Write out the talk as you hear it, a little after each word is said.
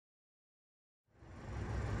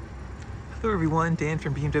Hello everyone, Dan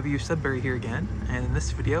from BMW Sudbury here again, and in this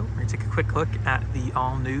video we're going to take a quick look at the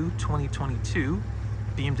all-new 2022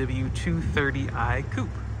 BMW 230i Coupe.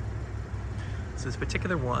 So this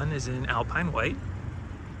particular one is in Alpine White.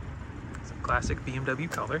 It's a classic BMW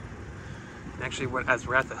color. And actually, as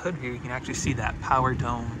we're at the hood here, you can actually see that power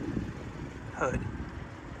dome hood.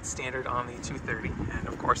 It's standard on the 230 and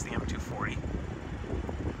of course the M240.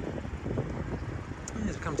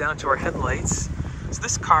 As we come down to our headlights, so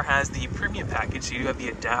this car has the premium package, so you have the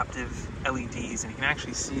adaptive LEDs, and you can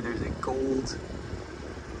actually see there's a gold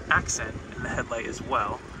accent in the headlight as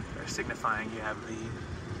well, signifying you have the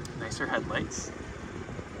nicer headlights.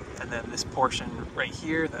 And then this portion right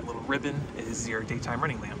here, that little ribbon, is your daytime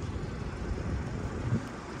running lamp.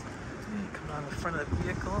 And coming on the front of the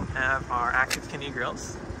vehicle, have our active kidney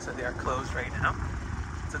grills, so they are closed right now,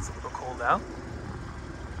 so it's a little cold out.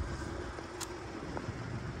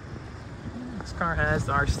 This car has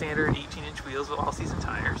our standard 18-inch wheels with all-season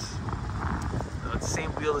tires. So it's the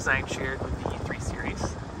same wheel design shared with the 3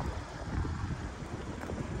 Series.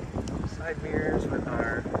 Side mirrors with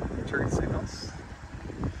our turn signals.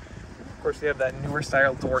 Of course, we have that newer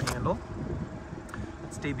style door handle.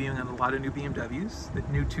 It's debuting on a lot of new BMWs. The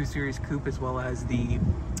new 2 Series Coupe as well as the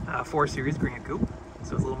 4 Series Grand Coupe. So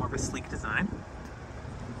it's a little more of a sleek design.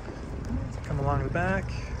 Come along the back.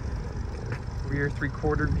 Rear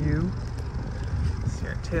 3/4 view. See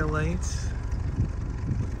our tail lights,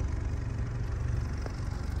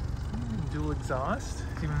 dual exhaust,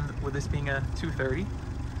 even with this being a 230,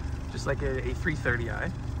 just like a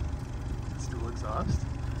 330i. It's dual exhaust.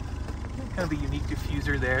 And kind of a unique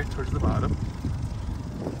diffuser there towards the bottom.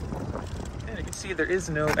 And you can see there is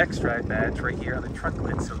no X-Drive badge right here on the trunk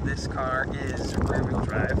lid, so this car is rear-wheel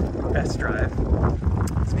drive, S-Drive,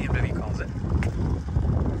 as BMW calls it.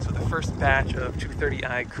 So the first batch of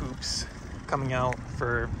 230i Coupes coming out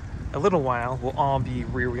for a little while will all be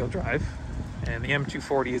rear-wheel drive, and the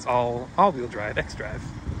M240 is all-wheel drive, X-Drive.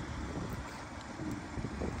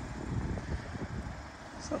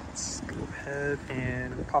 So let's go ahead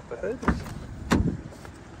and pop the hood.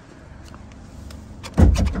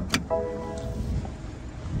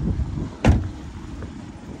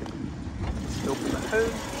 Let's open the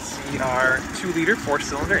hood. See our 2-liter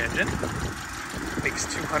 4-cylinder engine. Makes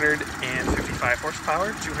 255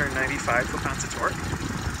 horsepower, 295 foot-pounds of torque.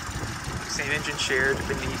 Same engine shared in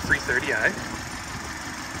the 330i.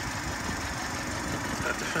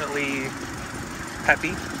 Definitely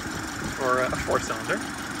peppy for a 4-cylinder,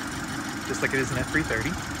 just like it is in that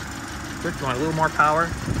 330. But if you want a little more power,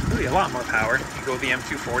 really a lot more power, you can go with the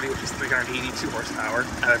M240, which is 382 horsepower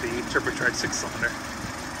out of the turbocharged 6-cylinder.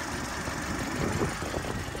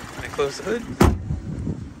 And I close the hood.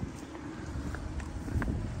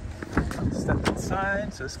 Step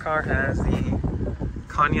inside. So this car has the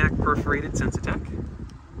cognac perforated Sensitech. You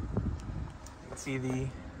can see the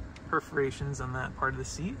perforations on that part of the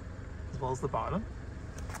seat, as well as the bottom.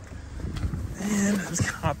 And let's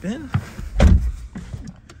hop in.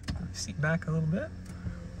 Seat back a little bit.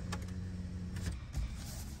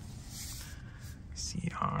 See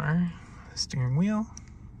our steering wheel,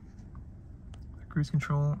 cruise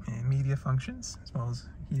control, and media functions, as well as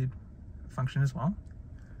heated function as well.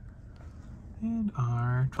 And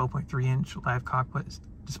our 12.3-inch live cockpit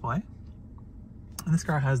display. And this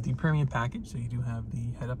car has the premium package, so you do have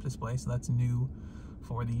the head-up display, so that's new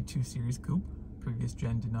for the 2 Series Coupe. Previous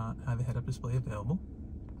gen did not have a head-up display available,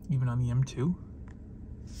 even on the M2.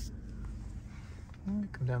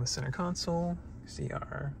 And come down the center console, see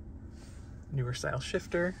our newer style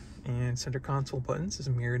shifter and center console buttons is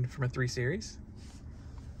mirrored from a 3 Series,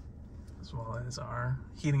 as well as our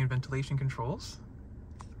heating and ventilation controls.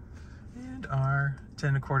 And our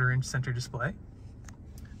 10.25-inch center display.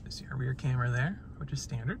 You see our rear camera there, which is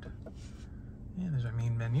standard. And there's our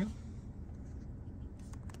main menu.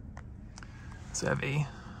 So we have a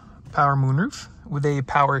power moonroof with a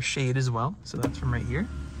power shade as well. So that's from right here.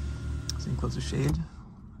 So you can close the shade.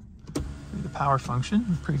 The power function.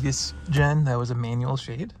 In the previous gen, that was a manual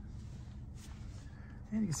shade.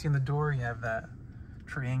 And you can see on the door, you have that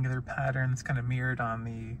triangular pattern that's kind of mirrored on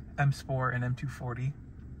the M Sport and M240.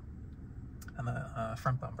 On the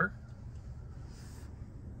front bumper.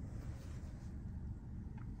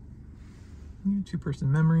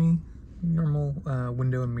 2-person memory, normal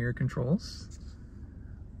window and mirror controls.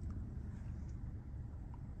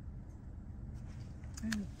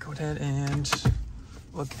 And go ahead and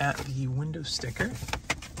look at the window sticker.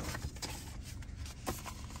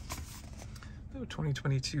 So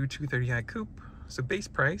 2022 230i Coupe. So base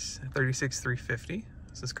price $36,350.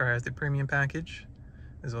 So this car has the premium package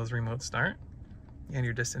as well as remote start. and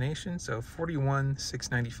your destination. So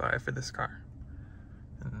 $41,695 for this car.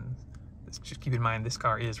 And just keep in mind, this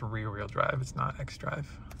car is rear-wheel drive. It's not X-Drive.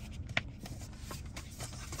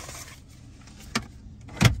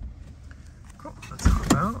 Cool. Let's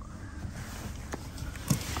hop out.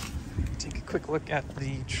 Take a quick look at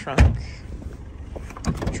the trunk.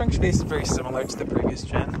 The trunk space is very similar to the previous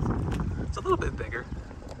gen. It's a little bit bigger,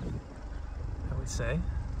 I would say.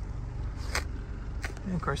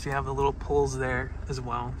 And of course, you have the little pulls there as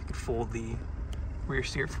well. You could fold the rear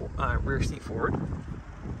seat forward.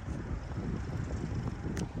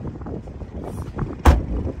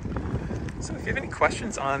 So if you have any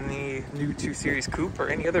questions on the new 2 Series Coupe or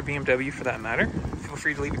any other BMW for that matter, feel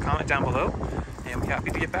free to leave a comment down below and we'll be happy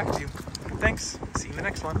to get back to you. Thanks. See you in the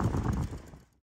next one.